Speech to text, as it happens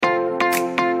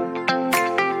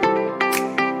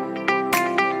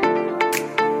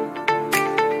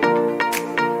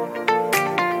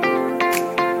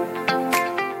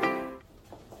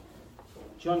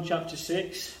chapter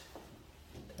 6.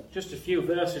 Just a few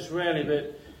verses really,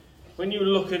 but when you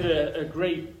look at a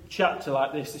great chapter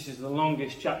like this is the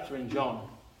longest chapter in John.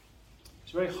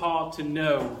 It's very hard to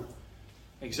know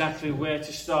exactly where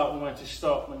to start and where to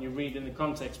stop when you read in the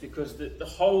context, because the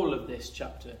whole of this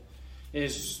chapter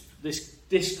is this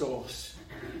discourse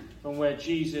from where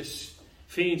Jesus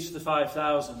feeds the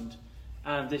 5,000,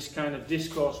 and this kind of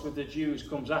discourse with the Jews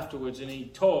comes afterwards, and he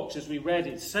talks, as we read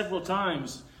it several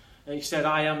times. He said,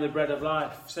 I am the bread of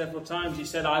life. Several times he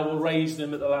said, I will raise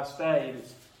them at the last day.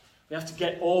 We have to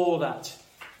get all that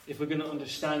if we're going to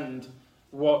understand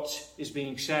what is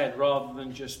being said, rather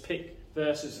than just pick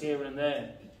verses here and there.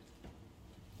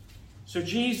 So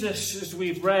Jesus, as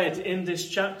we've read in this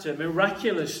chapter,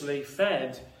 miraculously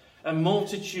fed a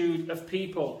multitude of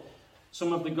people.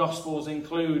 Some of the Gospels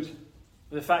include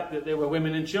the fact that there were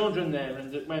women and children there,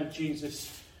 and that when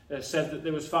Jesus said that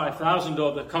there was 5,000,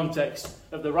 or the context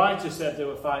of the writer said there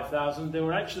were 5,000, there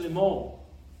were actually more,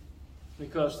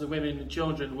 because the women and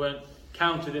children weren't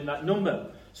counted in that number.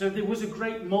 So there was a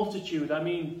great multitude. I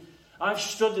mean, I've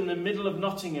stood in the middle of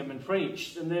Nottingham and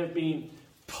preached, and there have been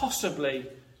possibly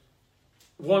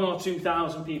 1,000 or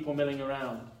 2,000 people milling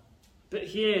around. But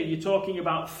here you're talking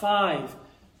about 5,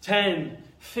 10,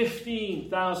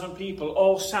 15,000 people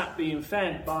all sat being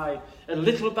fed by a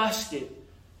little basket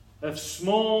of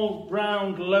small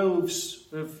brown loaves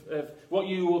of what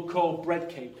you would call bread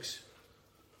cakes,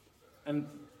 and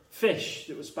fish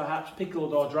that was perhaps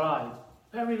pickled or dried.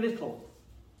 Very little.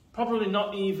 Probably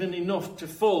not even enough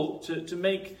to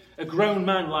make a grown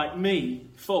man like me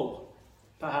full.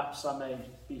 Perhaps I may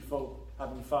be full,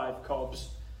 having 5 cobs.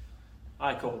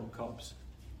 I call them cobs.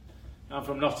 I'm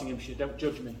from Nottinghamshire, don't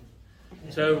judge me.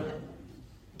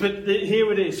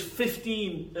 Here it is,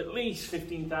 at least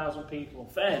 15,000 people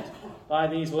fed by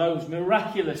these loaves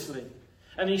miraculously.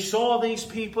 And he saw these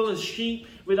people as sheep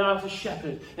without a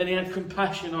shepherd, and he had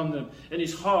compassion on them, and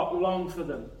his heart longed for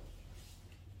them.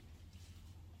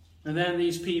 And then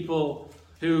these people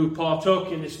who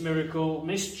partook in this miracle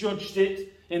misjudged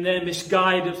it in their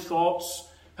misguided thoughts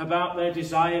about their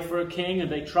desire for a king,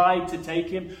 and they tried to take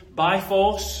him by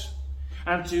force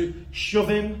and to shove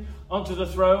him onto the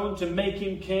throne, to make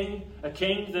him king, a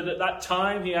king that at that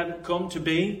time he hadn't come to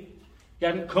be. He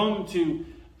hadn't come to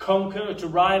conquer, or to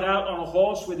ride out on a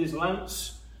horse with his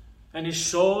lance and his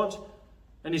sword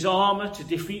and his armour to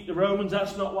defeat the Romans.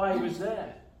 That's not why he was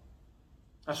there.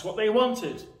 That's what they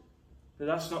wanted, but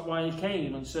that's not why he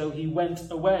came. And so he went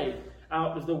away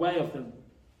out of the way of them.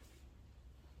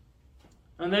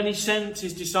 And then he sent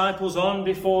his disciples on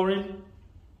before him,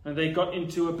 and they got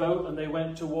into a boat and they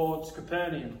went towards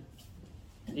Capernaum.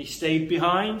 He stayed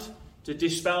behind to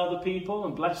dispel the people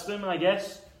and bless them, I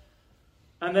guess.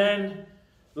 And then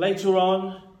later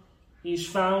on, he's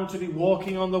found to be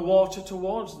walking on the water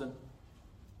towards them.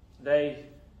 They,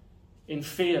 in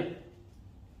fear,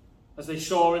 as they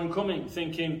saw him coming,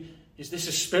 thinking, is this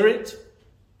a spirit?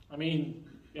 I mean,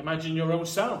 imagine your own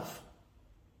self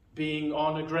being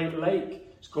on a great lake.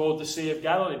 It's called the Sea of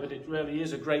Galilee, but it really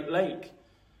is a great lake.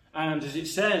 And as it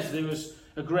says, there was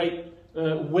a great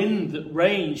wind that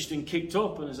raged and kicked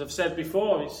up. And as I've said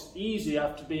before, it's easy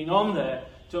after being on there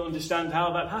to understand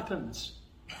how that happens.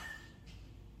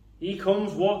 He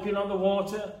comes walking on the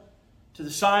water to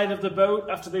the side of the boat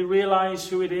after they realise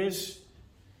who it is,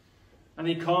 and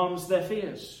he calms their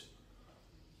fears.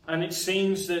 And it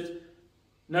seems that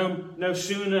no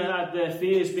sooner had their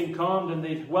fears been calmed and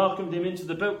they'd welcomed him into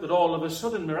the boat, that all of a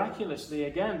sudden, miraculously,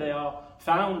 again, they are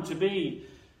found to be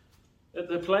at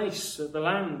the place, at the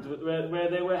land where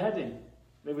they were heading.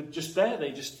 They were just there.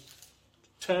 They just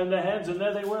turned their heads and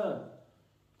there they were.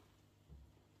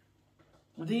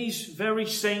 These very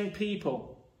same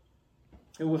people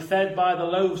who were fed by the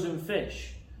loaves and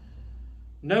fish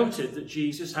noted that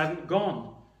Jesus hadn't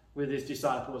gone with his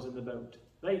disciples in the boat.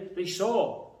 They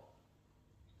saw.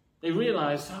 They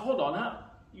realised, hold on,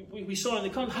 we saw in the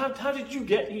context, how did you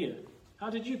get here? How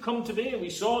did you come to be here? We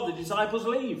saw the disciples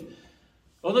leave.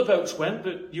 Other boats went,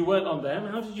 but you weren't on them.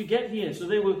 How did you get here? So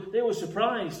they were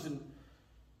surprised. And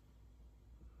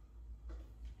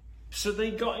so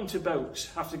they got into boats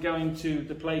after going to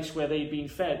the place where they'd been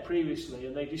fed previously.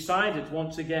 And they decided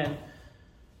once again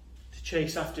to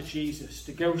chase after Jesus,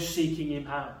 to go seeking him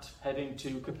out, heading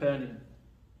to Capernaum.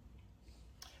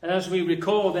 And as we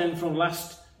recall then from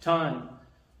last time,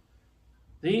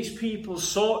 these people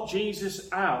sought Jesus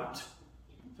out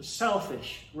for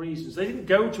selfish reasons. They didn't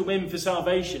go to him for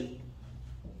salvation.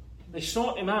 They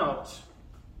sought him out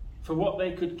for what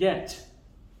they could get.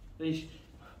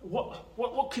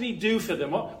 What can he do for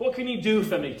them? What can he do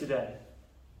for me today?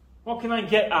 What can I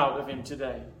get out of him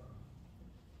today?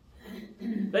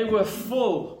 They were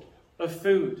full of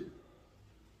food.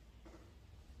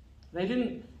 They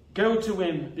didn't go to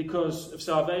him because of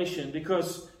salvation,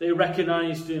 because they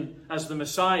recognized him as the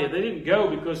Messiah. They didn't go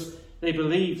because they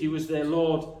believed he was their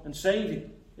Lord and Saviour.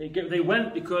 They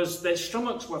went because their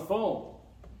stomachs were full.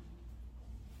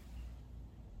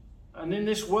 And in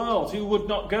this world, who would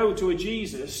not go to a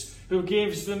Jesus who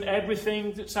gives them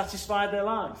everything that satisfies their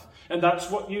life? And that's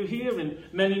what you hear in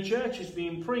many churches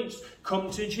being preached. Come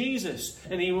to Jesus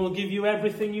and he will give you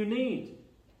everything you need.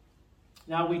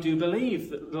 Now, we do believe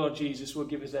that the Lord Jesus will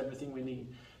give us everything we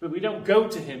need, but we don't go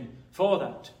to him for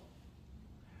that.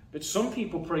 But some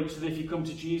people preach that if you come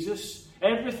to Jesus,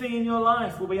 everything in your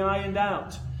life will be ironed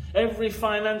out. Every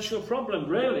financial problem,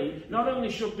 really, not only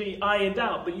should be ironed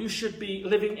out, but you should be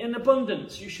living in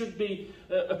abundance. You should be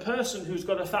a person who's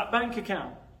got a fat bank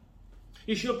account.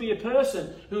 You should be a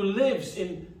person who lives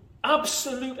in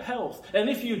absolute health. And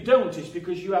if you don't, it's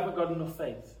because you haven't got enough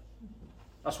faith.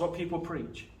 That's what people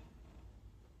preach.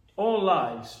 All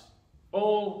lies.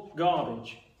 All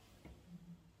garbage.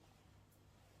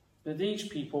 But these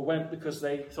people went because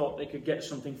they thought they could get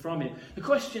something from it. The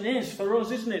question is, for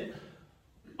us, isn't it?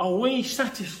 Are we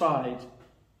satisfied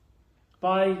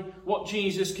by what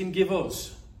Jesus can give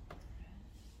us?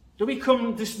 Do we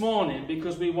come this morning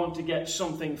because we want to get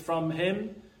something from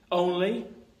him only?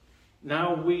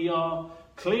 Now we are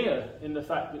clear in the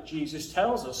fact that Jesus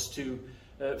tells us to,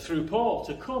 through Paul,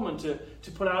 to come and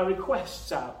to put our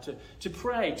requests out, to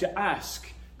pray, to ask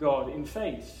God in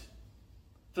faith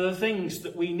for the things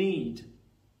that we need.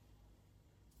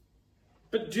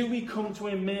 But do we come to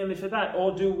him merely for that,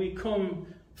 or do we come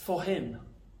for him?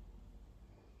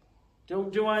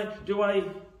 Do I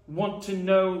want to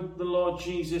know the Lord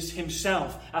Jesus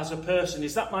himself as a person?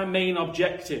 Is that my main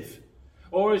objective?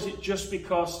 Or is it just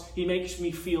because he makes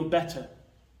me feel better?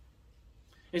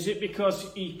 Is it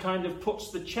because he kind of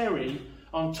puts the cherry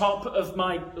on top of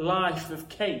my life of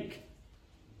cake?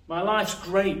 My life's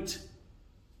great.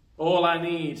 All I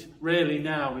need really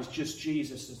now is just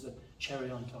Jesus as the cherry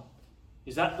on top.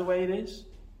 Is that the way it is?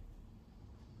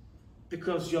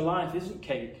 Because your life isn't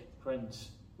cake, friends,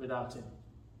 without him.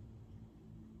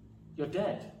 You're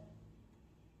dead.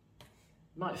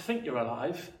 You might think you're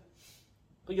alive,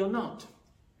 but you're not.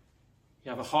 You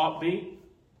have a heartbeat.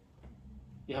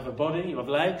 You have a body. You have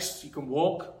legs. You can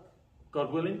walk,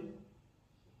 God willing.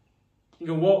 You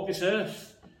can walk this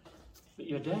earth, but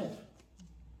you're dead.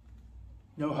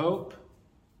 No hope.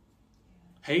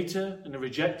 Hater and a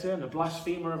rejecter and a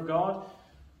blasphemer of God.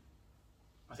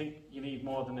 I think you need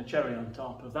more than a cherry on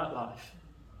top of that life.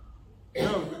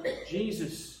 No,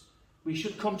 Jesus. We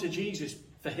should come to Jesus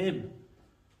for him.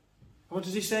 What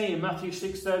does he say in Matthew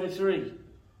 6:33?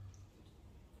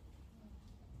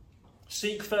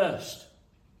 Seek first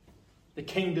the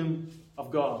kingdom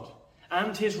of God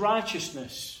and his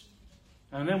righteousness.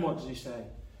 And then what does he say?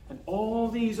 And all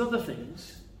these other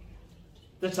things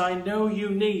that I know you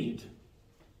need,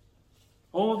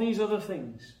 all these other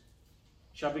things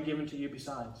shall be given to you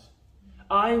besides.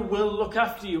 I will look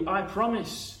after you, I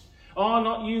promise. Are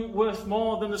not you worth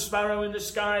more than the sparrow in the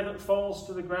sky that falls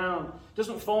to the ground?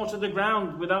 Doesn't fall to the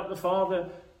ground without the Father.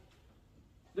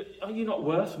 Are you not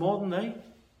worth more than they?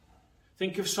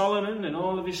 Think of Solomon and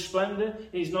all of his splendour.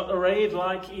 He's not arrayed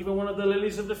like even one of the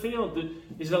lilies of the field that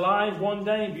is alive one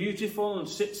day, beautiful, and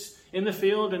sits in the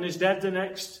field and is dead the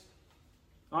next.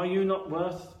 Are you not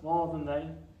worth more than they?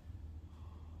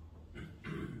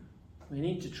 We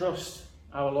need to trust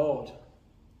our Lord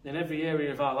in every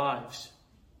area of our lives,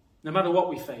 no matter what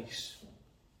we face.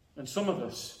 And some of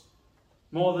us,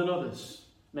 more than others,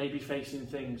 may be facing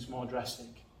things more drastic.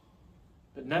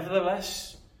 But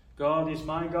nevertheless, God is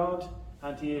my God,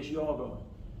 and he is your God.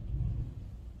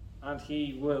 And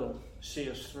he will see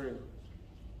us through.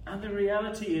 And the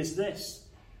reality is this,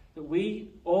 that we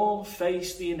all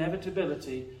face the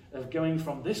inevitability of going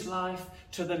from this life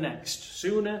to the next,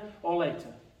 sooner or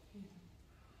later.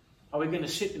 Are we going to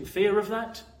sit in fear of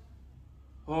that?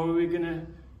 Or are we going to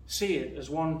see it as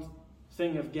one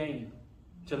thing of gain?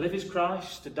 To live is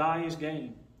Christ, to die is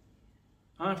gain.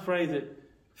 I pray that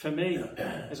for me,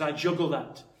 as I juggle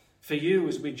that, for you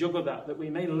as we juggle that we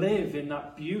may live in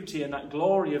that beauty and that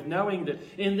glory of knowing that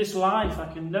in this life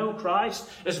I can know Christ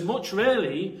as much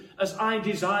really as I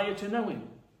desire to know him.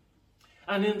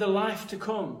 And in the life to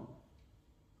come,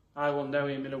 I will know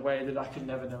him in a way that I can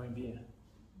never know him here.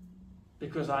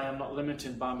 Because I am not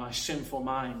limited by my sinful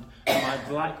mind and my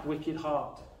black, wicked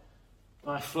heart,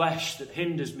 my flesh that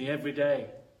hinders me every day.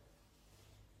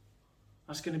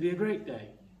 That's going to be a great day.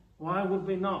 Why would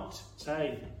we not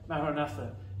say,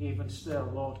 Maranatha, even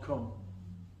still, Lord, come?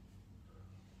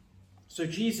 So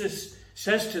Jesus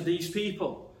says to these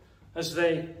people as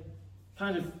they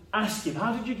kind of ask him,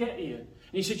 how did you get here? And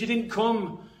he said, you didn't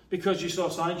come because you saw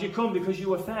signs. You come because you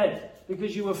were fed,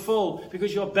 because you were full,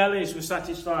 because your bellies were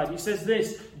satisfied. He says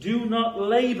this, do not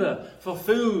labour for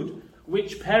food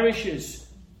which perishes,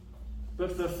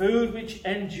 but for food which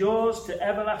endures to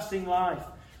everlasting life,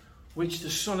 which the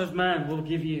Son of Man will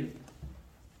give you,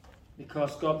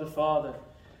 because God the Father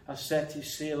has set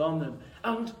his seal on them.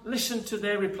 And listen to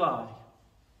their reply.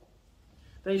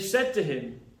 They said to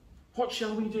him, what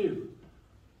shall we do?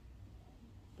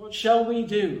 What shall we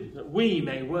do that we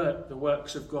may work the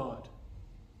works of God?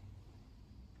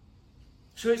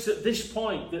 So it's at this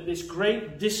point that this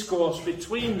great discourse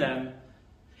between them,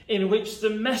 in which the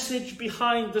message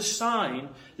behind the sign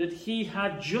that he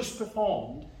had just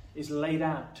performed is laid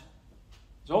out.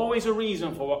 There's always a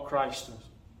reason for what Christ does.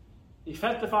 He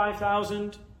fed the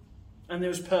 5,000 and there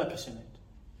was purpose in it.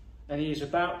 And he is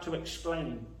about to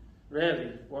explain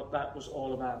really what that was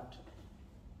all about.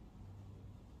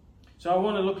 So I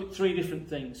want to look at three different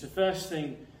things. The first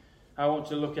thing I want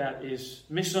to look at is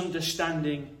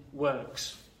misunderstanding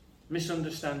works.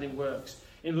 Misunderstanding works.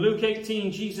 In Luke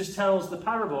 18, Jesus tells the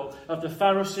parable of the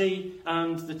Pharisee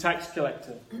and the tax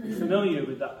collector. You're familiar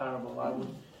with that parable, I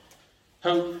would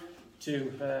hope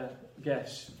to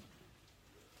guess.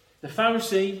 The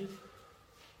Pharisee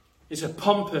is a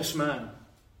pompous man,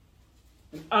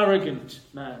 an arrogant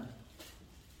man,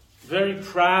 very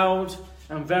proud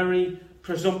and very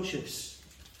presumptuous.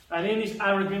 And in his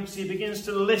arrogance, he begins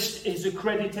to list his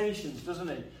accreditations, doesn't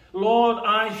he? Lord,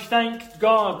 I thank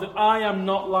God that I am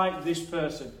not like this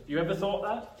person. You ever thought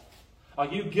that? Are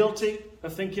you guilty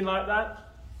of thinking like that?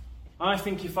 I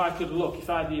think if I could look, if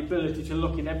I had the ability to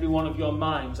look in every one of your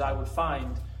minds, I would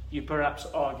find you perhaps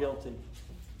are guilty.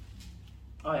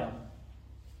 I am.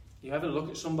 You ever look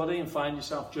at somebody and find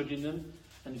yourself judging them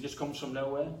and it just comes from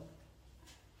nowhere?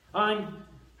 I'm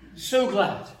so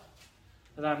glad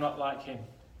that I'm not like him.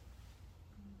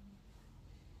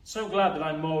 So glad that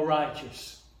I'm more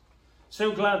righteous.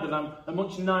 So glad that I'm a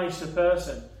much nicer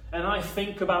person. And I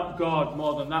think about God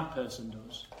more than that person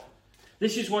does.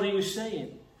 This is what he was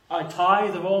saying. I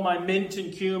tithe of all my mint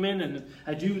and cumin, and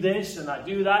I do this and I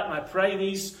do that, and I pray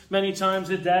these many times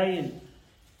a day. And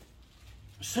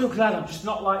I'm so glad I'm just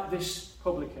not like this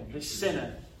publican, this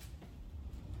sinner.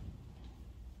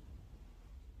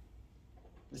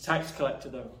 The tax collector,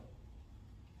 though,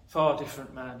 far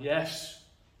different man. Yes,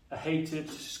 a hated,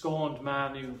 scorned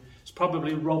man who has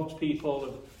probably robbed people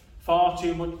of far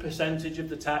too much percentage of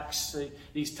the tax.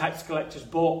 These tax collectors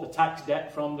bought the tax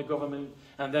debt from the government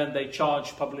and then they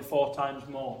charged probably 4 times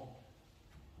more.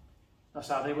 That's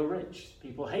how they were rich.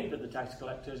 People hated the tax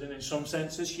collectors, and in some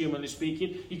senses, humanly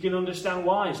speaking, you can understand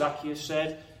why. Zacchaeus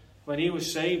said, when he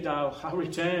was saved, I'll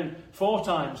return 4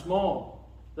 times more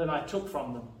than I took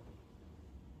from them.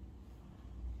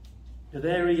 But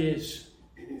there he is.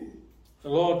 The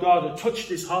Lord God had touched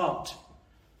his heart.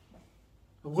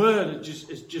 The word has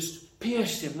just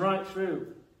pierced him right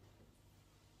through.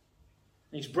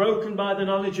 He's broken by the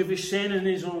knowledge of his sin and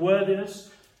his unworthiness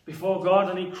before God,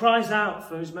 and he cries out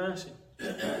for his mercy.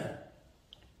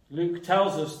 Luke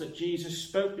tells us that Jesus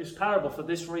spoke this parable for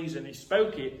this reason. He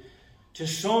spoke it to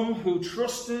some who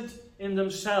trusted in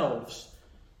themselves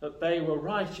that they were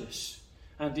righteous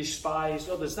and despised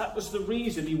others. That was the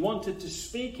reason he wanted to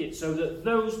speak it, so that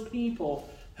those people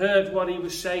heard what he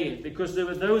was saying, because there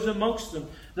were those amongst them,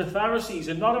 the Pharisees,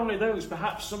 and not only those,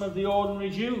 perhaps some of the ordinary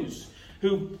Jews,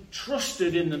 who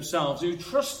trusted in themselves, who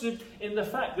trusted in the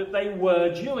fact that they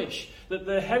were Jewish, that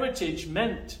their heritage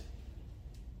meant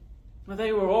that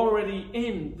they were already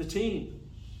in the team,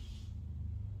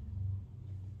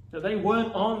 that they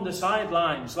weren't on the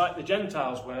sidelines like the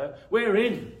Gentiles were. We're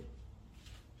in.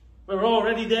 We're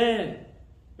already there.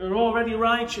 We're already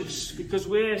righteous because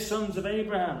we're sons of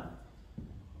Abraham.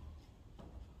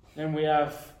 Then we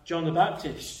have John the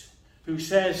Baptist, who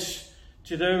says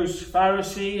to those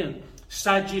Pharisee and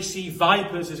Sadducee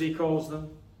vipers, as he calls them,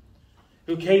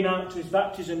 who came out to his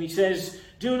baptism, he says,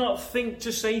 do not think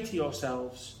to say to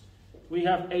yourselves, we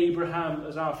have Abraham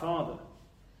as our father.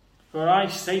 For I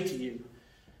say to you,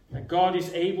 that God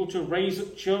is able to raise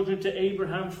up children to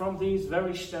Abraham from these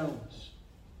very stones.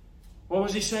 What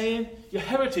was he saying? Your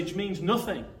heritage means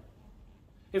nothing.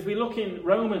 If we look in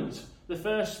Romans, the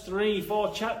first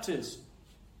 3-4 chapters,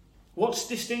 what's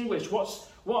distinguished?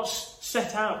 What's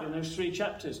set out in those 3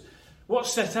 chapters?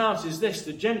 What's set out is this: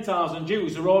 the Gentiles and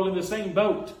Jews are all in the same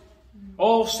boat.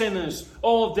 All sinners,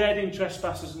 all dead in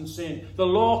trespasses and sin. The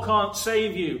law can't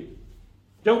save you.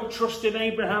 Don't trust in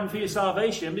Abraham for your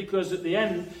salvation, because at the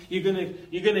end you're going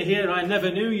to hear, I never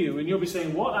knew you. And you'll be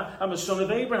saying, what? I'm a son of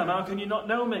Abraham. How can you not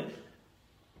know me?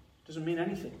 Doesn't mean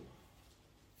anything.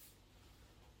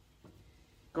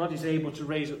 God is able to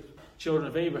raise up children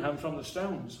of Abraham from the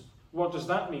stones. What does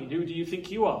that mean? Who do you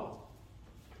think you are?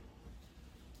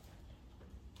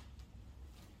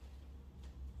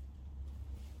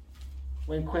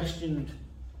 When questioned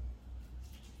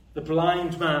the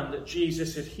blind man that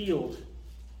Jesus had healed,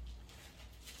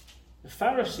 the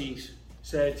Pharisees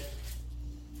said,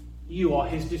 "You are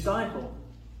his disciple,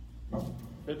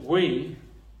 but we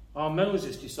are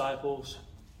Moses' disciples.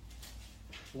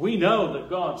 We know that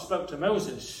God spoke to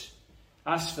Moses.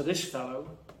 As for this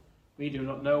fellow, we do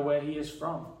not know where he is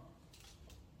from.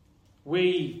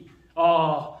 We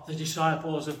are the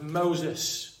disciples of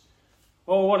Moses.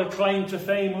 Oh, what a claim to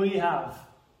fame we have.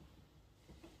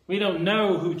 We don't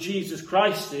know who Jesus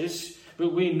Christ is,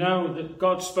 but we know that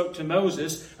God spoke to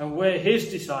Moses and we're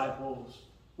his disciples.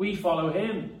 We follow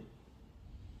him."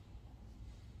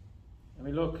 And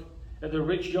we look at the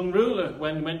rich young ruler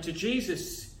when he went to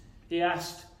Jesus. He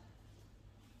asked,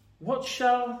 "What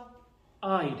shall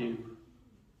I do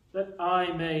that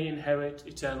I may inherit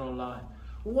eternal life?"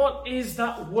 What is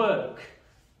that work?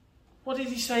 What did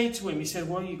he say to him? He said,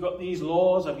 "Well, you've got these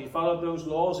laws. Have you followed those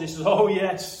laws?" He says, "Oh,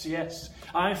 yes.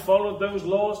 I followed those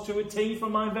laws to a T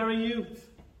from my very youth."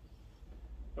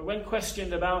 But when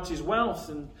questioned about his wealth,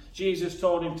 and Jesus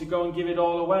told him to go and give it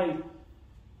all away,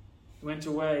 he went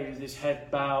away with his head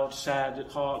bowed, sad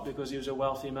at heart, because he was a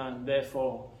wealthy man.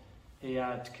 Therefore, he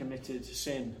had committed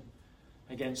sin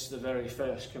against the very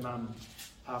first commandment: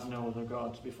 have no other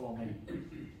gods before me.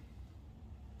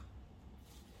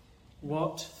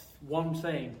 What one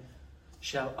thing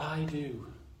shall I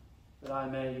do that I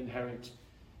may inherit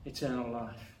eternal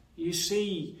life? You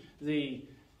see the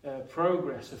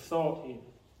progress of thought here.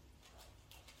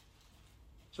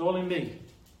 It's all in me.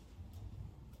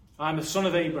 I'm a son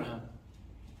of Abraham.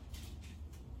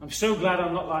 I'm so glad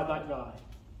I'm not like that guy.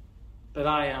 But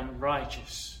I am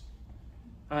righteous.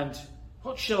 And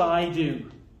what shall I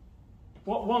do?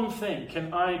 What one thing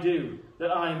can I do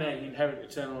that I may inherit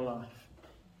eternal life?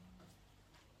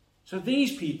 So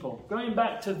these people, going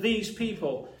back to these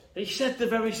people, they said the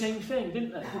very same thing,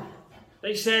 didn't they?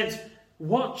 They said,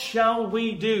 "What shall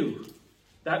we do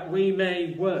that we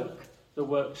may work the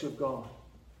works of God?"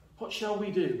 What shall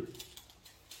we do?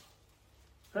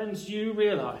 Friends, do you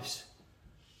realise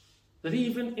that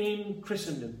even in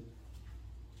Christendom,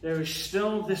 there is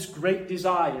still this great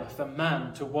desire for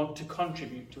man to want to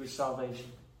contribute to his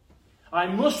salvation? I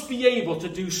must be able to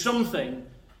do something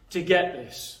to get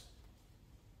this.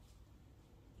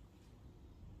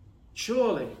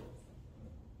 Surely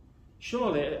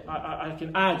I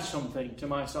can add something to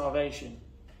my salvation.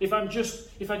 If I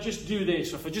just do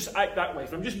this, or if I just act that way,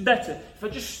 if I'm just better, if I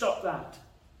just stop that,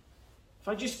 if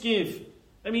I just give.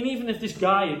 I mean, even if this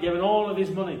guy had given all of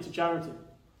his money to charity,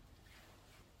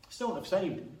 I still wouldn't have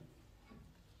saved him.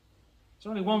 There's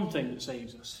only one thing that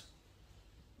saves us,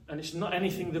 and it's not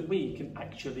anything that we can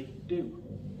actually do.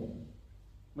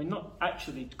 We're not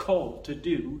actually called to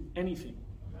do anything.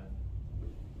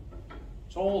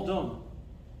 It's all done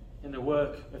in the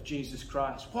work of Jesus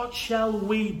Christ. What shall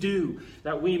we do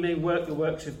that we may work the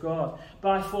works of God?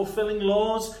 By fulfilling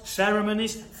laws,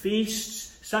 ceremonies,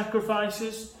 feasts,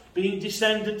 sacrifices, being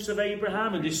descendants of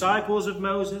Abraham and disciples of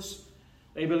Moses.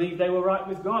 They believed they were right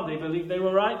with God. They believed they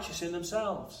were righteous in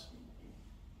themselves.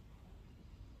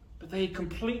 But they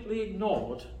completely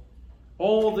ignored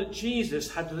all that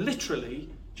Jesus had literally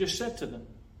just said to them.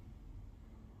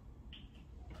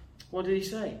 What did he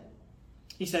say?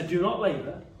 He said, "Do not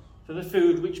labour for the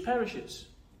food which perishes,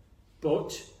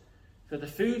 but for the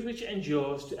food which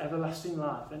endures to everlasting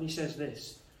life." And he says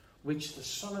this, "which the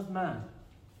Son of Man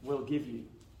will give you."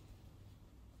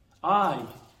 I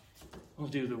will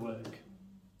do the work.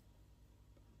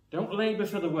 Don't labour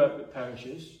for the work that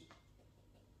perishes,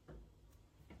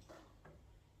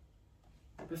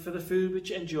 but for the food which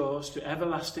endures to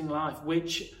everlasting life,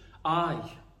 which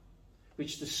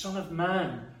the Son of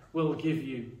Man will give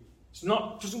you.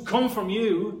 Doesn't come from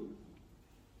you.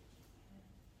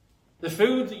 The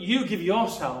food that you give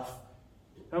yourself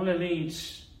only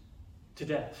leads to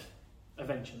death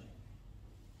eventually.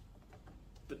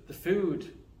 But the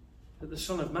food that the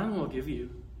Son of Man will give you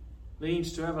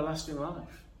leads to everlasting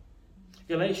life.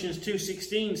 Galatians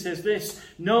 2:16 says this,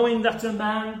 "Knowing that a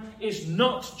man is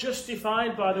not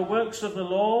justified by the works of the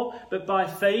law, but by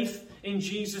faith in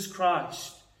Jesus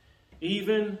Christ.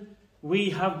 Even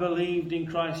we have believed in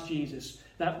Christ Jesus,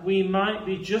 that we might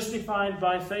be justified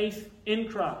by faith in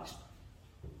Christ,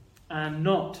 and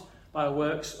not by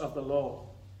works of the law.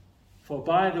 For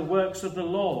by the works of the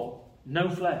law no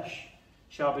flesh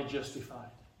shall be justified."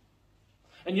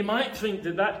 And you might think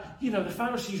that the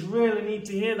Pharisees really need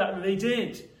to hear that, and they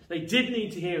did. They did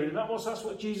need to hear it. That's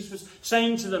what Jesus was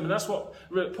saying to them, and that's what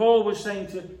Paul was saying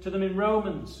to them in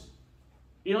Romans.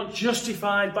 You're not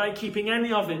justified by keeping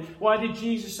any of it. Why did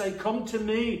Jesus say, "Come to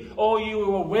me, all you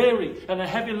who are weary and are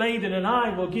heavy laden, and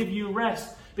I will give you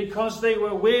rest"? Because they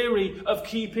were weary of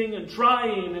keeping and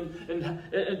trying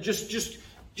and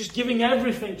just giving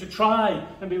everything to try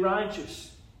and be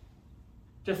righteous.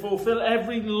 To fulfill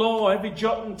every law, every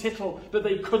jot and tittle, but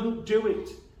they couldn't do it.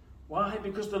 Why?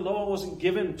 Because the law wasn't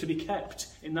given to be kept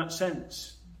in that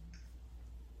sense.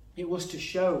 It was to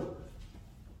show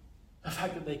the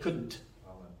fact that they couldn't.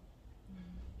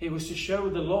 It was to show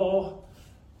the law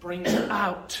brings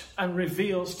out and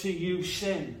reveals to you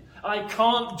sin. I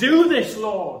can't do this,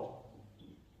 Lord.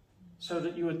 So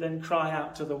that you would then cry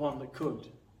out to the one that could.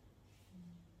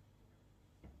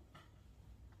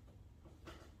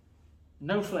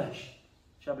 No flesh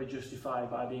shall be justified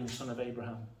by being son of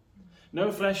Abraham.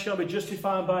 No flesh shall be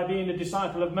justified by being a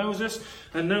disciple of Moses,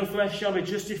 and no flesh shall be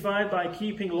justified by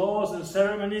keeping laws and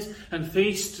ceremonies and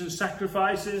feasts and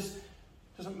sacrifices.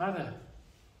 Doesn't matter.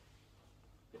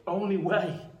 The only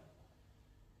way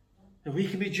that we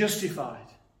can be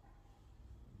justified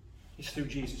is through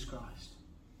Jesus Christ,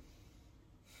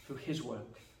 through his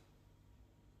work,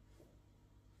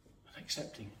 and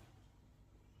accepting it,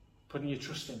 putting your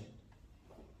trust in it.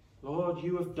 Lord,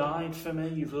 you have died for me.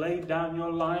 You've laid down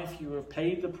your life. You have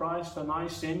paid the price for my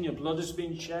sin. Your blood has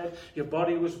been shed. Your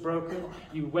body was broken.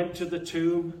 You went to the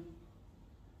tomb.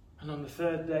 And on the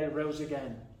third day rose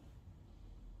again.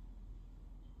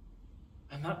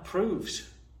 And that proves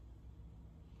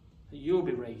that you'll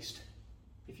be raised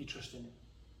if you trust in it.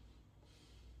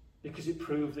 Because it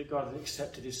proved that God had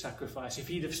accepted his sacrifice. If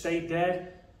he'd have stayed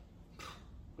dead,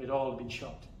 we'd all have been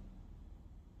shot.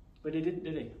 But he didn't,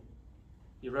 did he?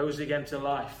 He rose again to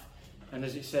life, and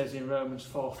as it says in Romans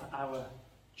 4, for our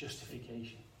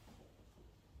justification.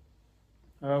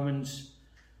 Romans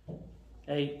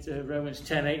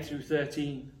 10, 8 through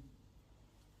 13.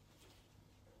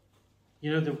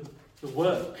 You know, the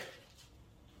work.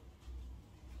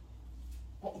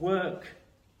 What work?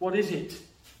 What is it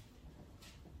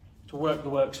to work the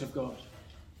works of God?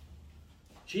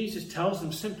 Jesus tells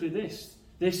them simply this.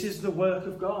 This is the work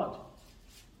of God.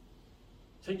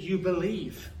 That you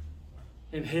believe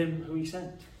in him who he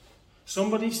sent.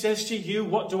 Somebody says to you,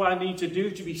 what do I need to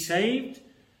do to be saved?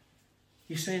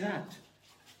 You say that.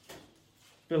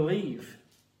 Believe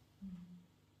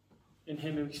in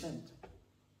him who he sent.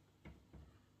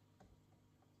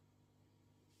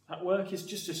 That work is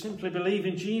just to simply believe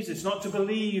in Jesus, not to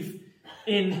believe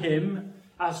in him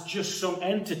as just some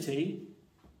entity,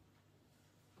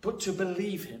 but to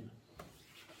believe him.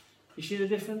 You see the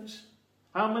difference?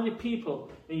 How many people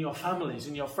in your families,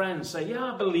 in your friends say,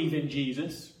 yeah, I believe in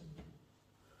Jesus,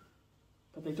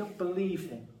 but they don't believe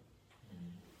him.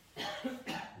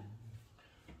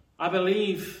 I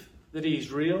believe that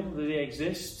he's real, that he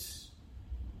exists.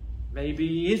 Maybe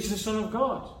he is the Son of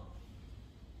God.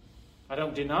 I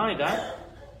don't deny that,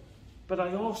 but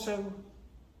I also,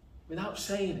 without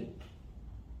saying it,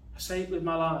 I say it with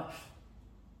my life,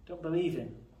 don't believe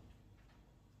him.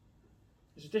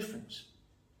 There's a difference.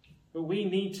 But we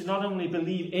need to not only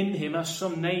believe in him as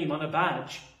some name on a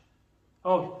badge.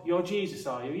 Oh, you're Jesus,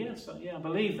 are you? Yes, yeah, I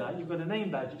believe that. You've got a name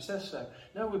badge, it says so.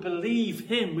 No, we believe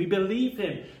him. We believe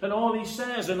him. And all he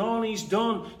says and all he's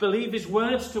done. Believe his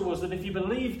words to us. That if you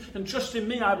believe and trust in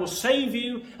me, I will save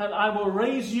you and I will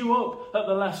raise you up at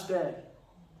the last day.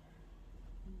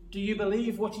 Do you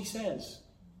believe what he says?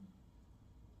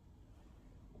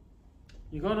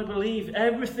 You've got to believe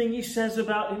everything he says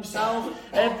about himself,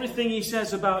 everything he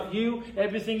says about you,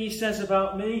 everything he says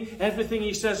about me, everything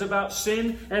he says about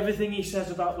sin, everything he says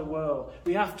about the world.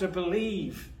 We have to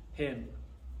believe him.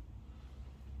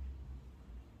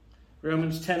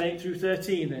 Romans 10, 8 through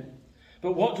 13 then.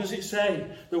 But what does it say?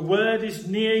 The word is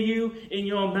near you, in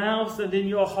your mouth and in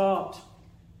your heart.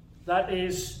 That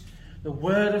is the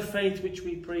word of faith which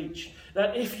we preach.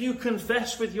 That if you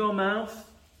confess with your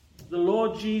mouth the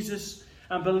Lord Jesus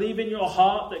and believe in your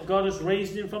heart that God has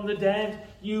raised him from the dead,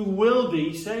 you will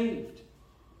be saved.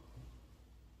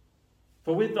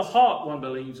 For with the heart one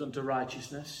believes unto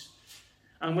righteousness,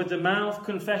 and with the mouth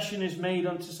confession is made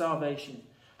unto salvation.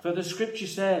 For the scripture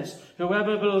says,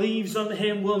 whoever believes on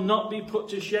him will not be put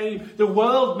to shame. The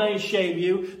world may shame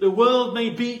you. The world may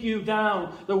beat you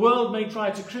down. The world may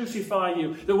try to crucify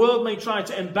you. The world may try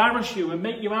to embarrass you and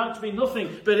make you out to be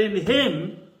nothing. But in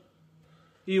him,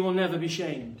 you will never be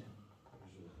shamed.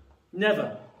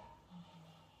 Never.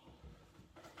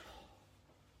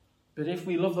 But if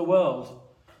we love the world,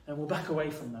 then we'll back away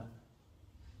from that.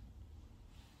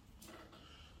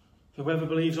 Whoever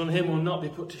believes on him will not be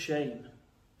put to shame.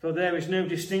 For there is no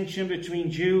distinction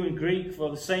between Jew and Greek, for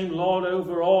the same Lord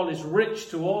over all is rich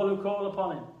to all who call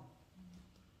upon him.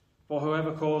 For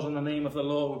whoever calls on the name of the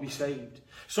Lord will be saved.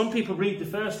 Some people read the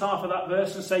first half of that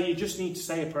verse and say you just need to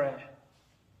say a prayer.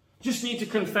 Just need to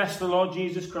confess the Lord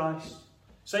Jesus Christ.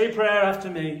 Say a prayer after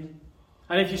me.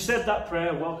 And if you said that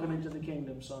prayer, welcome into the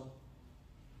kingdom, son.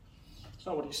 That's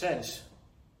not what it says.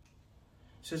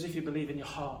 It says if you believe in your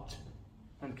heart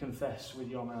and confess with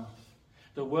your mouth.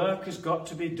 The work has got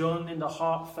to be done in the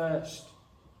heart first.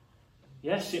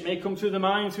 Yes, it may come through the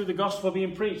mind, through the gospel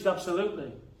being preached,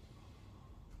 absolutely.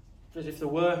 But if the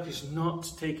work is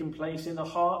not taking place in the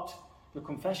heart, your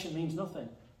confession means nothing.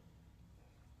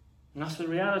 And that's the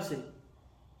reality.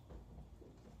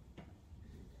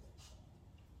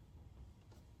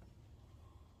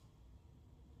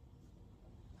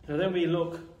 So then we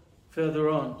look further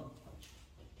on.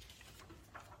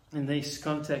 In this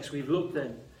context, we've looked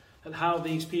then at how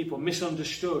these people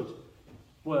misunderstood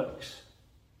works.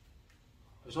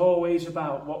 It was always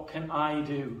about what can I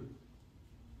do?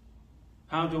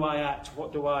 How do I act?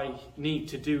 What do I need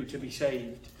to do to be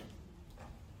saved?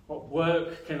 What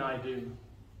work can I do?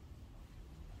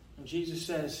 And Jesus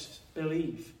says,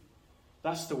 believe.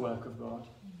 That's the work of God.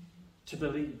 To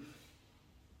believe.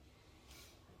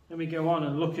 Then we go on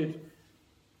and look at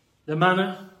the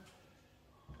manna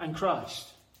and Christ.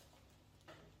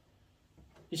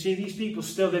 You see, these people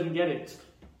still didn't get it.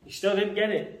 He still didn't get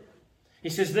it. He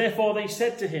says, therefore they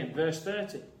said to him, verse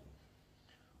 30,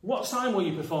 what sign will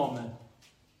you perform then?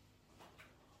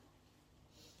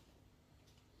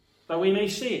 That we may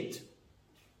see it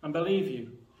and believe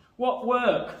you. What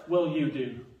work will you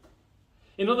do?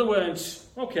 In other words,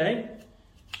 okay,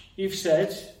 you've said,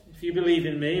 if you believe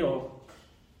in me, or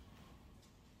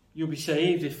you'll be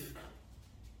saved if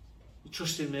you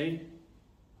trust in me.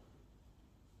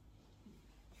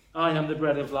 I am the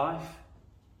bread of life.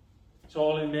 It's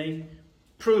all in me.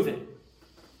 Prove it.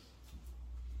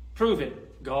 Prove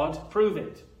it, God. Prove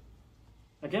it.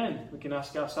 Again, we can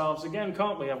ask ourselves again,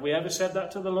 can't we? Have we ever said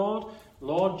that to the Lord?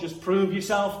 Lord, just prove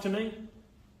yourself to me.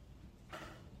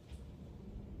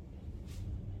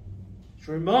 It's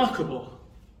remarkable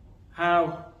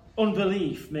how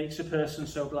unbelief makes a person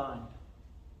so blind.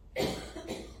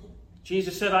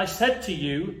 Jesus said, I said to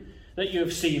you that you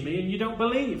have seen me and you don't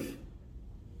believe.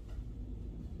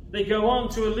 They go on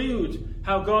to allude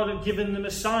how God had given them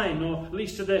a sign, or at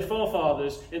least to their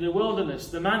forefathers in the wilderness,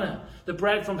 the manna, the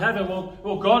bread from heaven.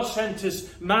 Well, God sent us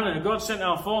manna. God sent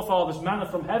our forefathers manna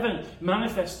from heaven,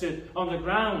 manifested on the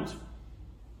ground.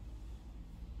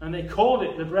 And they called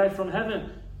it the bread from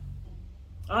heaven.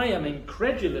 I am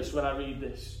incredulous when I read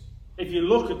this. If you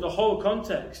look at the whole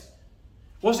context,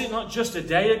 was it not just a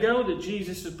day ago that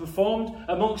Jesus had performed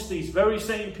amongst these very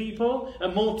same people a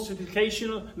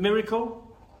multiplication miracle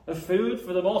of food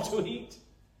for them all to eat?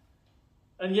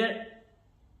 And yet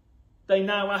they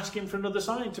now ask him for another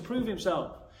sign to prove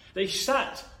himself.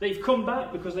 They've come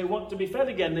back because they want to be fed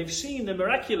again. They've seen the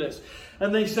miraculous.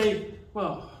 And they say,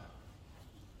 well,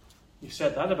 you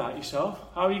said that about yourself.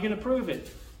 How are you going to prove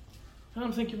it? And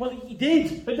I'm thinking, well, he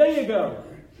did a day ago.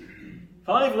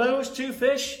 5 loaves, 2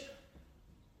 fish.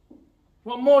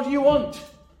 What more do you want?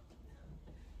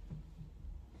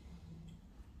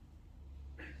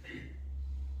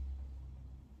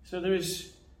 So there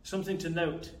is something to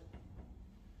note.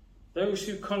 Those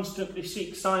who constantly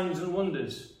seek signs and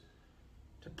wonders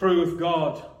to prove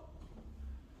God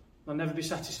will never be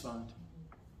satisfied.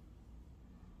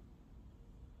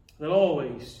 They'll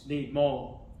always need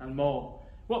more and more.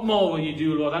 What more will you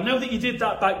do, Lord? I know that you did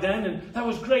that back then and that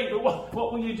was great, but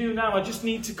what will you do now? I just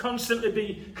need to constantly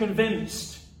be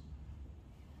convinced.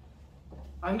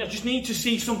 I just need to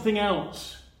see something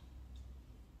else.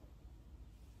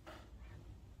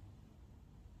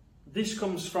 This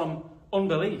comes from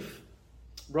unbelief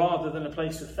rather than a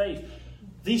place of faith.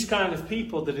 These kind of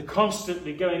people that are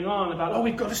constantly going on about,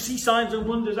 we've got to see signs and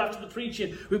wonders after the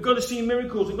preaching. We've got to see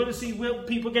miracles. We've got to see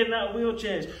people getting out of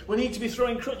wheelchairs. We need to be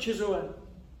throwing crutches away.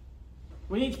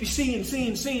 We need to be seeing.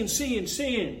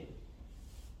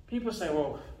 People say,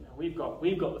 we've got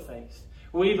the faith.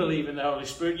 We believe in the Holy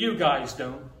Spirit. You guys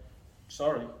don't.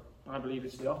 Sorry, I believe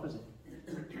it's the opposite.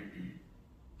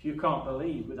 If you can't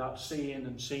believe without seeing,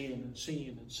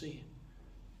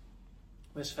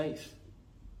 where's faith?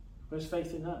 Where's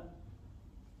faith in that?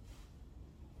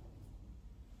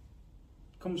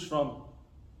 It comes from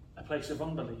a place of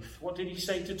unbelief. What did he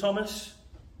say to Thomas?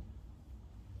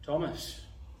 Thomas,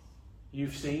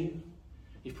 you've seen,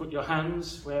 you've put your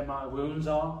hands where my wounds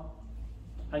are,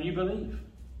 and you believe.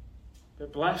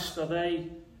 But blessed are they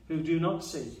who do not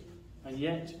see, and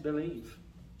yet believe.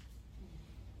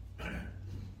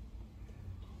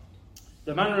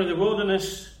 The manna in the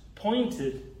wilderness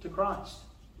pointed to Christ.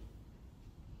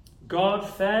 God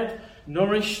fed,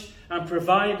 nourished, and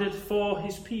provided for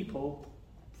his people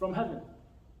from heaven.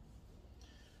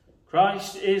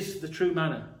 Christ is the true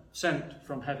manna sent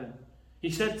from heaven. He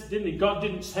said, didn't he? God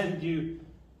didn't send you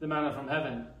the manna from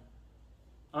heaven.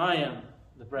 I am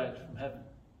the bread from heaven.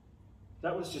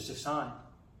 That was just a sign.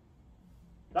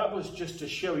 That was just to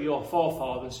show your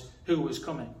forefathers who was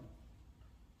coming.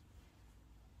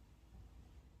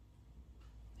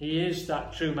 He is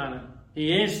that true manna.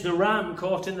 He is the ram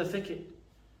caught in the thicket.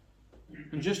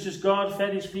 And just as God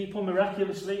fed his people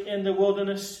miraculously in the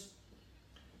wilderness,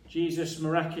 Jesus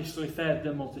miraculously fed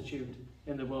the multitude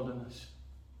in the wilderness.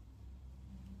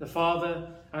 The Father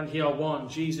and he are one.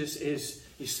 Jesus is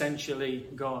essentially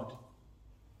God.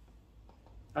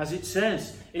 As it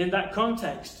says in that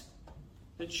context,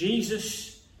 that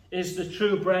Jesus is the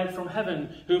true bread from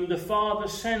heaven, whom the Father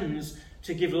sends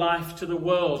to give life to the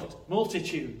world,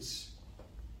 multitudes.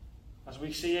 As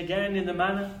we see again in the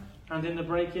manna and in the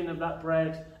breaking of that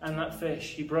bread and that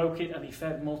fish, he broke it and he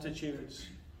fed multitudes.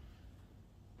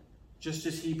 Just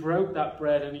as he broke that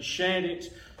bread and he shared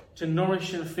it to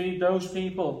nourish and feed those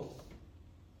people,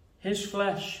 his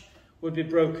flesh would be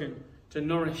broken to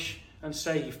nourish and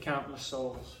save countless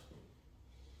souls.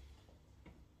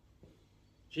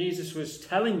 Jesus was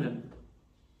telling them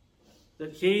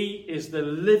that he is the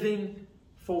living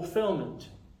fulfillment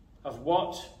of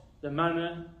what the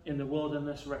manna in the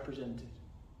wilderness represented.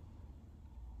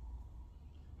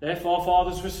 Their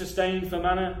forefathers were sustained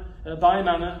by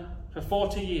manna for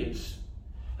 40 years.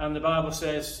 And the Bible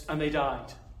says, and they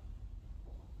died.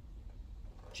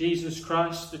 Jesus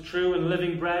Christ, the true and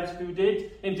living bread, who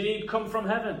did indeed come from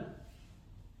heaven,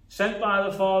 sent by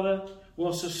the Father,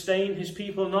 will sustain his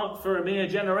people not for a mere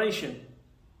generation,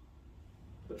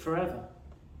 but forever.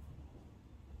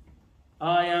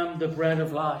 I am the bread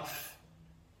of life.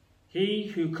 He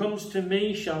who comes to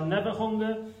me shall never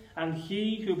hunger, and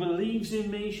he who believes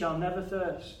in me shall never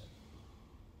thirst.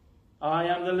 I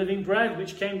am the living bread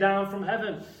which came down from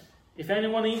heaven. If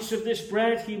anyone eats of this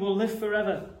bread, he will live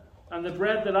forever. And the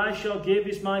bread that I shall give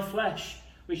is my flesh,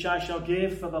 which I shall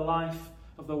give for the life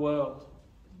of the world.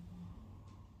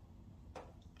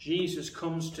 Jesus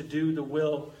comes to do the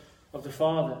will of the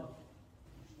Father.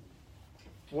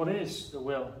 What is the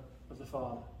will of the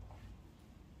Father?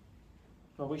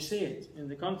 Well, we see it in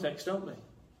the context, don't we?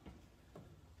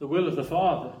 The will of the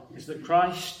Father is that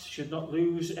Christ should not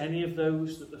lose any of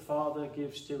those that the Father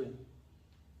gives to him.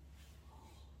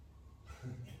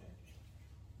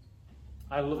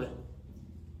 I love it.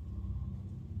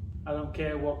 I don't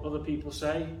care what other people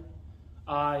say.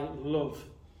 I love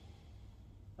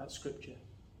that scripture.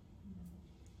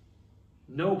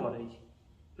 Nobody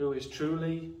who is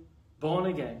truly born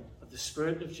again of the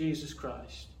Spirit of Jesus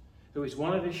Christ, who is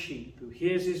one of his sheep, who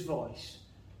hears his voice,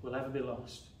 will ever be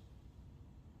lost.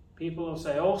 People will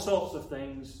say all sorts of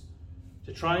things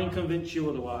to try and convince you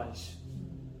otherwise.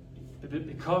 But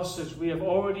because, as we have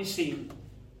already seen,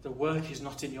 the work is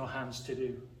not in your hands to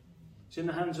do. It's in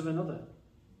the hands of another.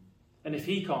 And if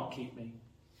he can't keep me,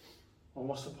 well,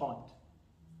 what's the point?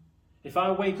 If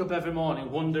I wake up every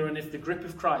morning wondering if the grip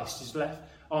of Christ is left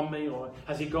on me, or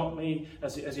has he got me,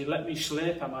 has he let me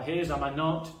slip, am I his, am I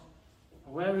not?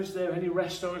 Where is there any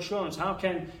rest or assurance? How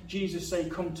can Jesus say,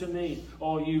 come to me,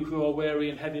 all you who are weary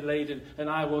and heavy laden, and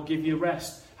I will give you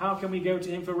rest? How can we go to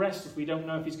him for rest if we don't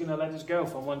know if he's going to let us go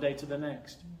from one day to the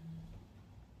next?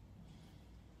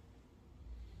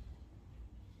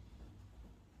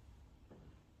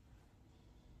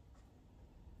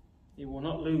 You will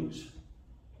not lose.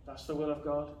 That's the will of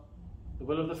God. The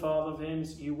will of the Father of him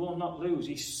is you will not lose.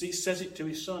 He says it to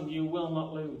his Son. You will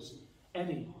not lose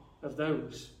any of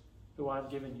those who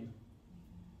I've given you.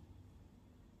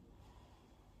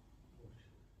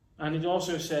 And it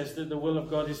also says that the will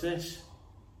of God is this: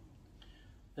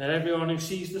 that everyone who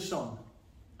sees the Son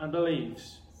and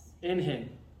believes in him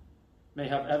may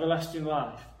have everlasting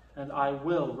life, and I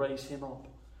will raise him up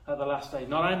at the last day.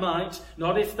 Not I might,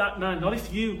 not if that man, not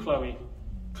if you, Chloe,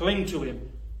 cling to him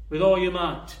with all your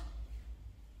might.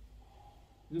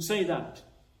 You can say that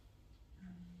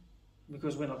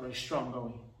because we're not very strong, are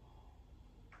we?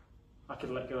 I could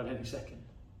let go at any second.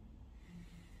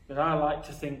 But I like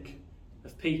to think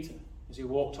of Peter as he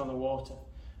walked on the water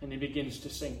and he begins to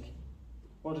sink.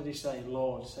 What did he say?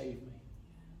 Lord, save me.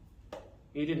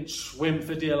 He didn't swim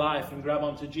for dear life and grab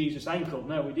onto Jesus' ankle.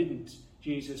 No, he didn't.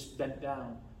 Jesus bent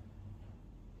down,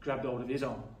 grabbed hold of his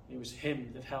arm. It was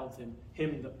him that held him,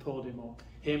 him that pulled him up,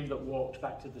 him that walked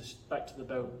back to the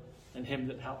boat, and him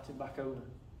that helped him back over.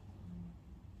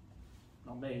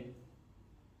 Not me.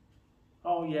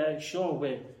 Oh yeah, sure,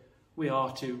 we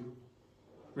are to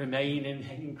remain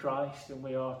in Christ, and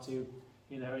we are to,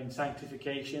 in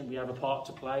sanctification, we have a part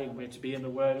to play, and we're to be in the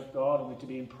Word of God, and we're to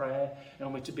be in prayer,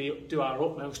 and we're to do our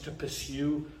utmost to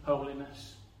pursue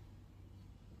holiness.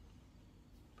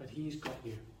 But he's got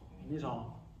you in his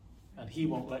arm, and he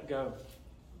won't let go.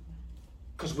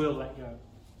 Because we'll let go.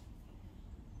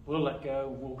 We'll let go,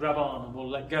 and we'll grab on, and we'll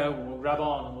let go, and we'll grab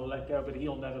on, and we'll let go, but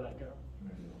he'll never let go.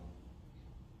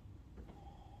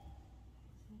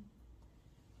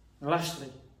 And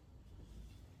lastly,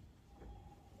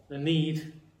 the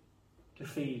need to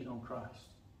feed on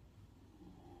Christ.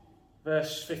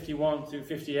 Verse 51 through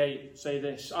 58 say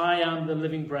this: I am the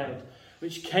living bread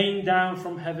which came down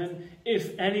from heaven.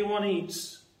 If anyone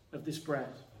eats of this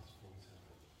bread,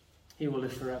 he will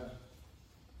live forever.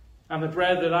 And the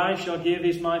bread that I shall give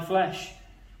is my flesh,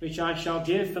 which I shall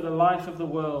give for the life of the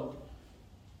world.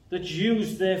 The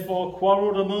Jews therefore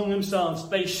quarrelled among themselves.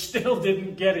 They still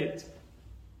didn't get it.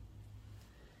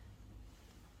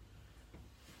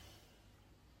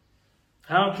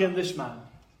 How can this man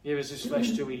give us his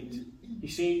flesh to eat? You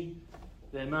see,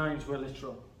 their minds were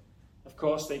literal. Of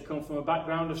course, they come from a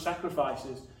background of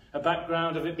sacrifices, a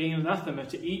background of it being anathema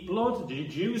to eat blood. The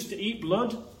Jews to eat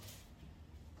blood.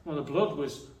 Well, the blood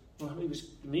was, the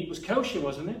meat was kosher,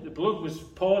 wasn't it? The blood was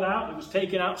poured out, it was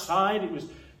taken outside, it was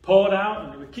poured out,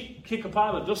 and they would kick a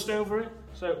pile of dust over it,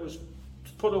 so it was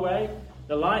put away.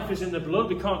 The life is in the blood,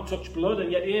 we can't touch blood,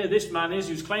 and yet here this man is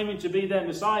who's claiming to be their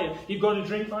Messiah. You've got to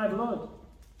drink my blood.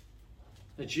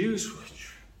 The Jews,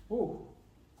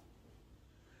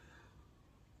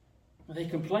 they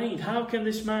complained, how can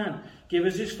this man give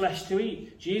us his flesh to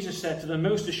eat? Jesus said to them,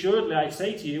 most assuredly I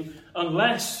say to you,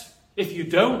 unless, if you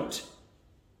don't,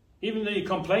 even though you're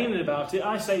complaining about it,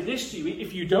 I say this to you,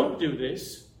 if you don't do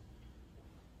this,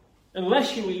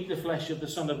 unless you eat the flesh of the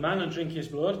Son of Man and drink his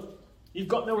blood, you've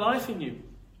got no life in you.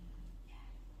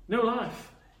 No life.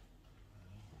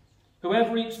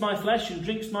 Whoever eats my flesh and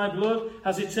drinks my blood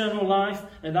has eternal life,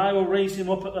 and I will raise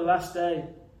him up at the last day.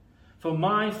 For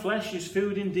my flesh is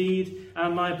food indeed,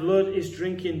 and my blood is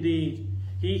drink indeed.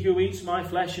 He who eats my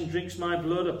flesh and drinks my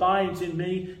blood abides in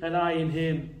me, and I in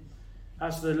him.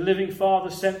 As the living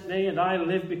Father sent me, and I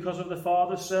live because of the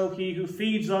Father, so he who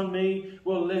feeds on me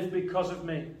will live because of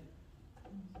me.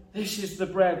 This is the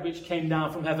bread which came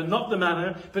down from heaven, not the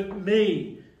manna, but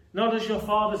me. Not as your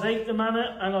fathers ate the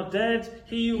manna and are dead,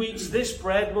 he who eats this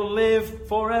bread will live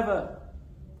forever.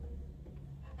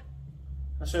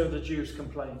 And so the Jews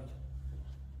complained,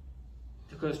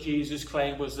 because Jesus'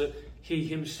 claim was that he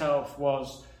himself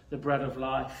was the bread of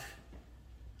life.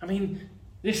 I mean,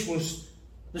 this was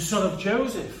the son of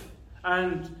Joseph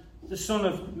and the son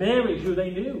of Mary, who they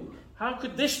knew. How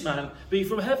could this man be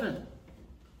from heaven?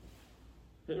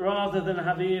 But rather than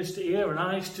have ears to hear and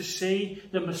eyes to see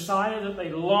the Messiah that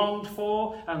they longed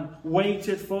for and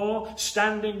waited for,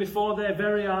 standing before their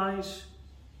very eyes,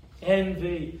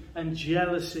 envy and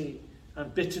jealousy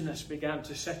and bitterness began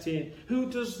to set in. Who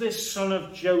does this son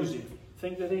of Joseph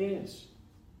think that he is?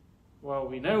 Well,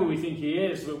 we know we think he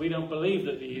is, but we don't believe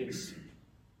that he is.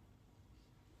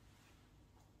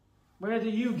 Where do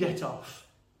you get off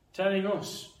telling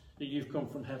us that you've come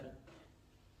from heaven?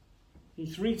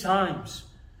 3 times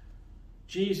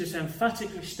Jesus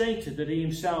emphatically stated that he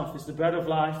himself is the bread of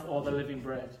life, or the living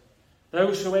bread.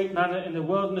 Those who ate manna in the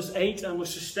wilderness ate and were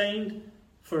sustained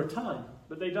for a time,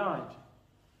 but they died.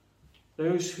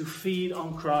 Those who feed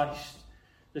on Christ,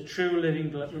 the true living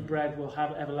bread, will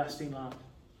have everlasting life.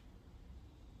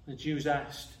 The Jews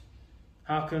asked,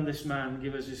 how can this man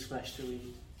give us his flesh to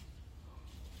eat?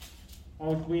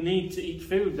 Well, we need to eat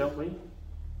food, don't we?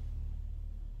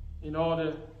 In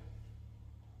order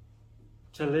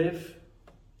to live,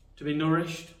 to be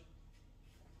nourished.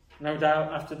 No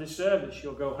doubt after this service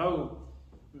you'll go home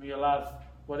and you'll have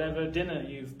whatever dinner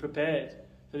you've prepared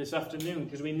for this afternoon,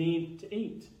 because we need to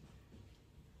eat.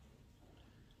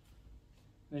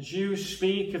 The Jews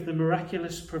speak of the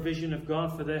miraculous provision of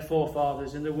God for their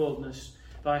forefathers in the wilderness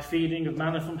by feeding of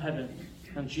manna from heaven.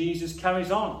 And Jesus carries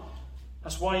on.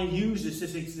 That's why he uses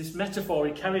this metaphor.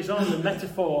 He carries on the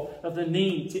metaphor of the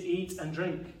need to eat and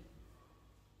drink.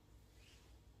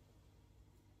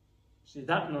 See,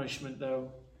 that nourishment,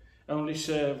 though, only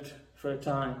served for a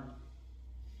time.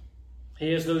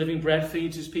 He, as the living bread,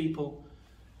 feeds his people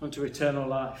unto eternal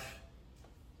life.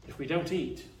 If we don't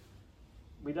eat,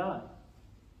 we die.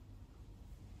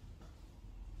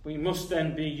 We must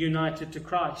then be united to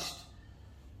Christ.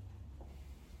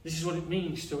 This is what it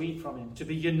means to eat from him, to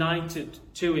be united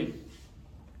to him,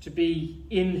 to be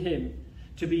in him,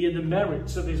 to be in the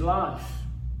merits of his life,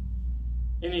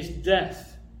 in his death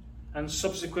and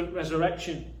subsequent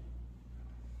resurrection.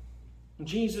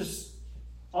 Jesus,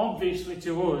 obviously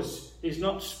to us, is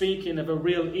not speaking of a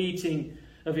real eating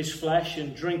of his flesh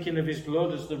and drinking of his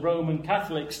blood as the Roman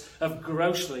Catholics have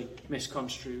grossly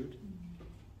misconstrued,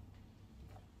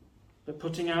 but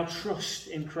putting our trust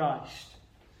in Christ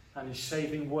and his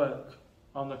saving work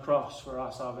on the cross for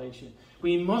our salvation.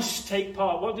 We must take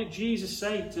part. What did Jesus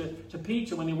say to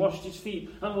Peter when he washed his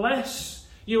feet? Unless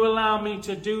you allow me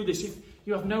to do this, if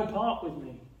you have no part with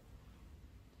me.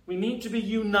 We need to be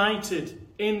united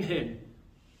in him.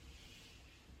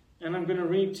 And I'm going to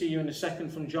read to you in a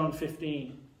second from John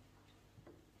 15.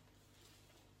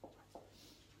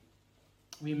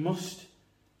 We must,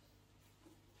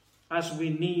 as we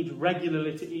need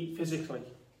regularly to eat physically,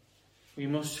 we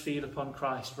must feed upon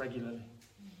Christ regularly.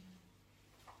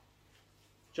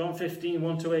 John 15,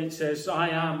 1-8 says, I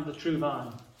am the true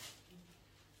vine,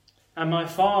 and my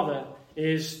Father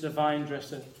is the vine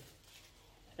dresser.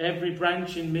 Every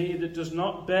branch in me that does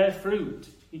not bear fruit,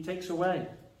 he takes away.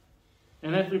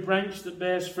 And every branch that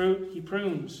bears fruit, he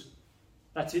prunes,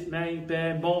 that it may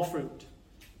bear more fruit.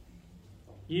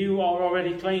 You are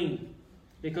already clean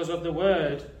because of the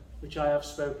word which I have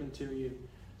spoken to you.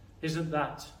 Isn't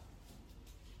that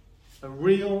a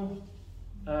real,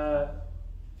 what's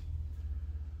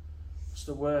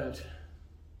the word?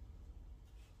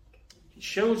 It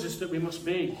shows us that we must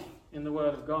be in the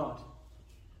Word of God.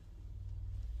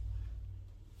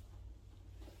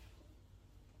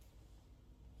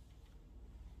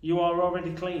 You are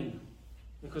already clean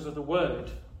because of the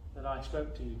word that I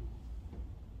spoke to you.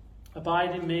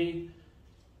 Abide in me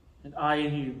and I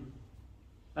in you.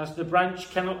 As the branch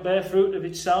cannot bear fruit of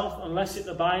itself unless it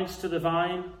abides to the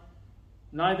vine,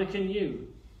 neither can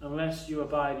you unless you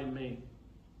abide in me.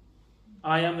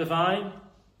 I am the vine,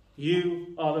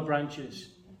 you are the branches.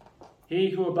 He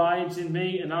who abides in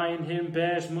me and I in him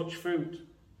bears much fruit,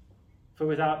 for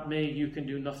without me you can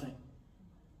do nothing.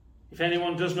 If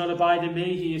anyone does not abide in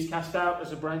me, he is cast out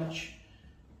as a branch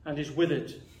and is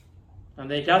withered, and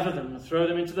they gather them and throw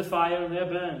them into the fire, and they are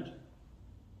burned.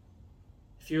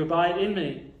 If you abide in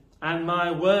me, and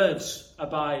my words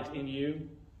abide in you,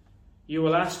 you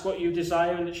will ask what you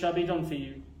desire, and it shall be done for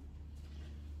you.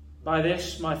 By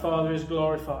this my Father is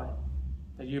glorified,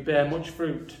 that you bear much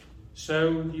fruit,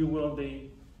 so you will be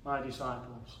my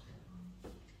disciples.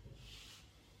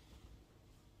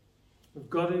 We've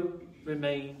got to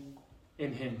remain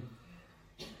in him.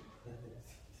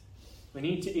 We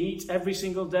need to eat every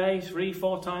single day,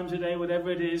 3-4 times a day, whatever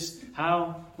it is.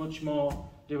 How much more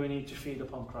do we need to feed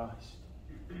upon Christ?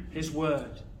 His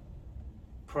word,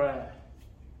 prayer,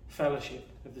 fellowship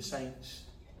of the saints,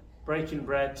 breaking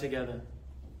bread together,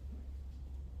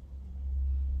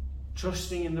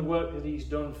 trusting in the work that he's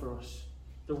done for us,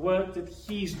 the work that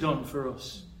he's done for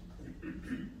us.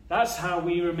 That's how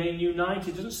we remain united.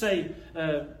 It doesn't say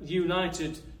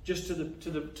united just to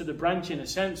the branch in a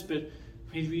sense, but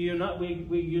we're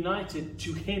united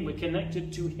to him. We're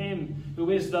connected to him,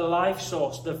 who is the life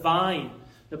source, the vine.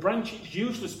 The branch is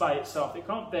useless by itself. It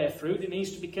can't bear fruit. It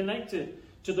needs to be connected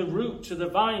to the root, to the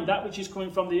vine, that which is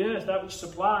coming from the earth, that which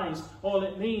supplies all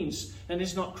it needs. And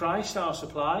is not Christ our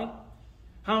supply?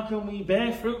 How can we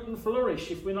bear fruit and flourish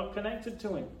if we're not connected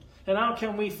to him? And how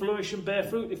can we flourish and bear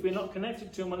fruit if we're not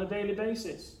connected to him on a daily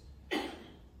basis?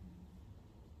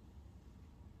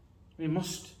 We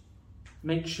must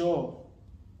make sure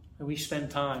that we spend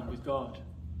time with God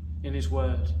in his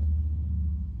word.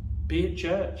 Be at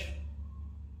church.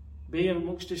 Be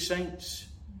amongst his saints.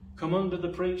 Come under the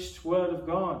preached word of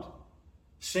God.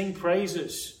 Sing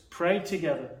praises. Pray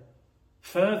together.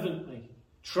 Fervently.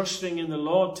 Trusting in the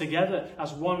Lord together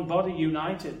as one body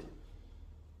united.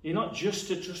 You're not just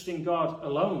to trust in God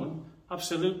alone.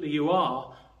 Absolutely you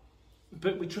are.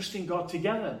 But we trust in God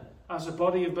together as a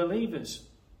body of believers.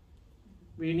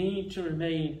 We need to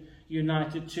remain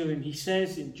united to him. He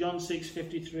says in John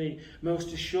 6:53,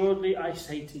 most assuredly I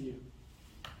say to you,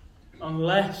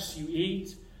 unless you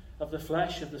eat of the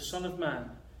flesh of the Son of Man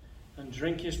and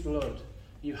drink his blood,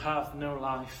 you have no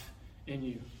life in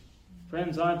you.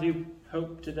 Friends, I do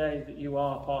hope today that you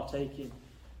are partaking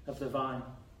of the vine,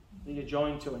 that you're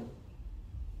joined to him,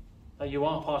 that you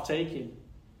are partaking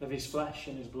of his flesh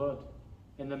and his blood,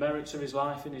 in the merits of his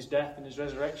life and his death and his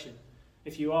resurrection.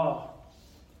 If you are,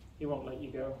 he won't let you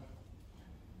go.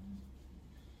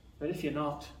 But if you're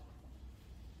not,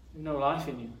 there's no life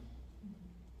in you.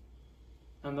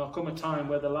 And there'll come a time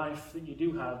where the life that you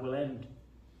do have will end.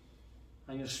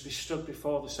 And you'll be stood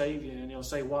before the Saviour and he'll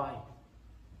say, why?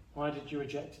 Why did you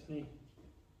reject me?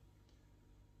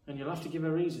 And you'll have to give a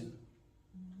reason.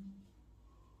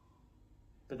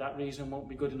 But that reason won't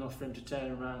be good enough for him to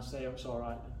turn around and say, oh, it's all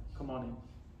right then. Come on in.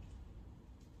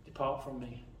 Depart from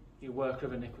me. you worker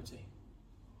of iniquity.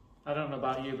 I don't know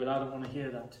about you, but I don't want to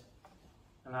hear that.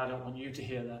 And I don't want you to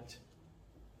hear that.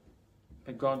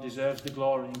 But God deserves the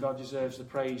glory and God deserves the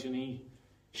praise, and he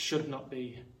should not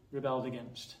be rebelled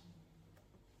against.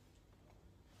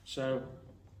 So,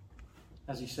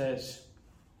 as he says,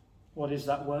 what is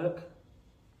that work?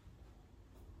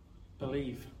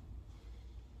 Believe.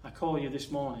 I call you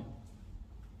this morning,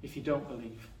 if you don't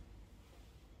believe,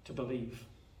 to believe.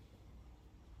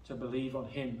 To believe on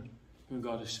him whom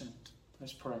God has sent.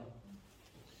 Let's pray.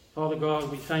 Father God,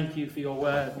 we thank you for your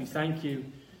word. We thank you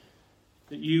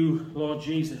that you, Lord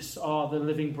Jesus, are the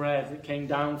living bread that came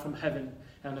down from heaven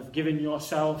and have given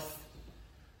yourself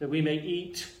that we may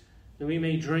eat, that we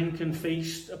may drink and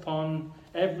feast upon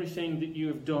everything that you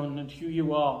have done and who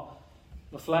you are,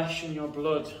 the flesh and your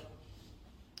blood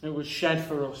that was shed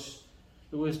for us,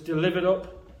 that was delivered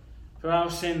up for our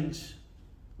sins,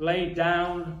 laid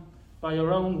down by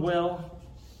your own will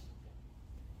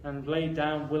and laid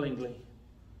down willingly.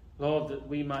 Lord, that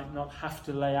we might not have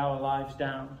to lay our lives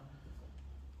down.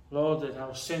 Lord, that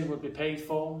our sin would be paid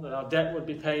for, that our debt would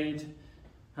be paid,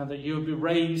 and that you would be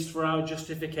raised for our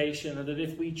justification, and that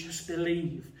if we just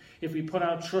believe, if we put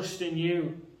our trust in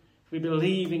you, if we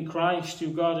believe in Christ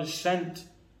who God has sent,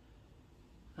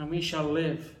 and we shall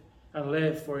live and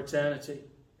live for eternity.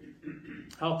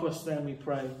 Help us then, we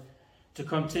pray, to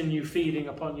continue feeding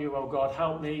upon you, O God.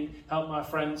 Help me, help my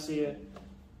friends here,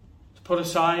 to put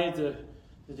aside the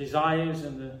desires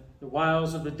and the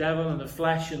wiles of the devil and the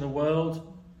flesh and the world.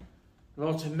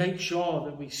 Lord, to make sure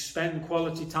that we spend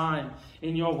quality time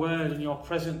in your word and your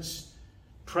presence,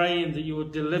 praying that you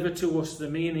would deliver to us the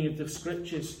meaning of the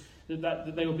scriptures,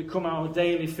 that they will become our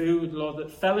daily food, Lord,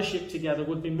 that fellowship together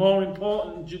would be more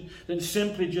important than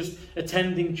simply just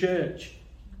attending church,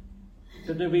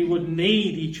 that we would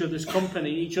need each other's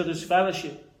company, each other's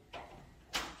fellowship,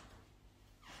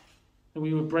 that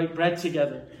we would break bread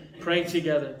together, pray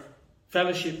together,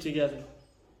 fellowship together,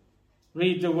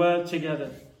 read the word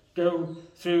together, go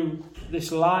through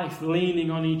this life leaning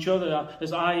on each other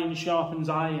as iron sharpens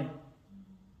iron.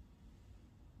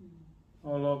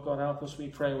 Oh Lord God, help us, we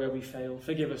pray, where we fail.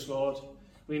 Forgive us, Lord.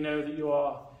 We know that you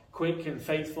are quick and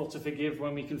faithful to forgive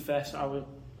when we confess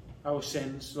our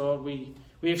sins. Lord, we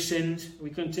have sinned, we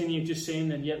continue to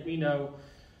sin, and yet we know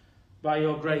by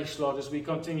your grace, Lord, as we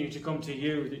continue to come to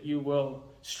you, that you will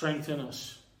strengthen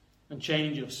us and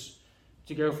change us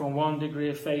to go from one degree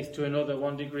of faith to another,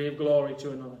 one degree of glory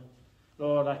to another.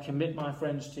 Lord, I commit my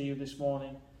friends to you this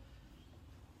morning.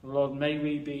 Lord, may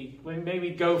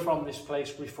we go from this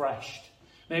place refreshed.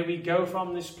 May we go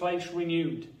from this place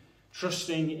renewed,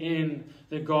 trusting in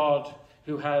the God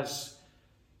who has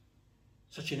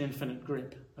such an infinite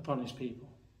grip upon his people.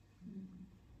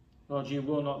 Lord, you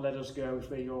will not let us go if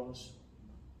we're yours.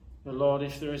 But Lord,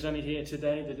 if there is any here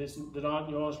today that aren't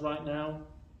yours right now,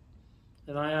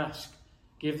 then I ask,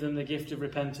 give them the gift of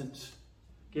repentance.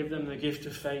 Give them the gift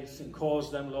of faith and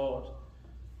cause them, Lord,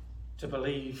 to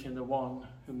believe in the one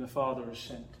whom the Father has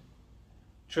sent.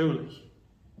 Truly,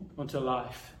 unto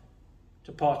life,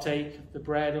 to partake of the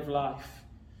bread of life,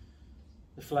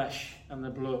 the flesh and the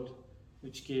blood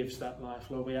which gives that life.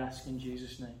 Lord, we ask in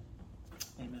Jesus' name.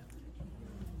 Amen.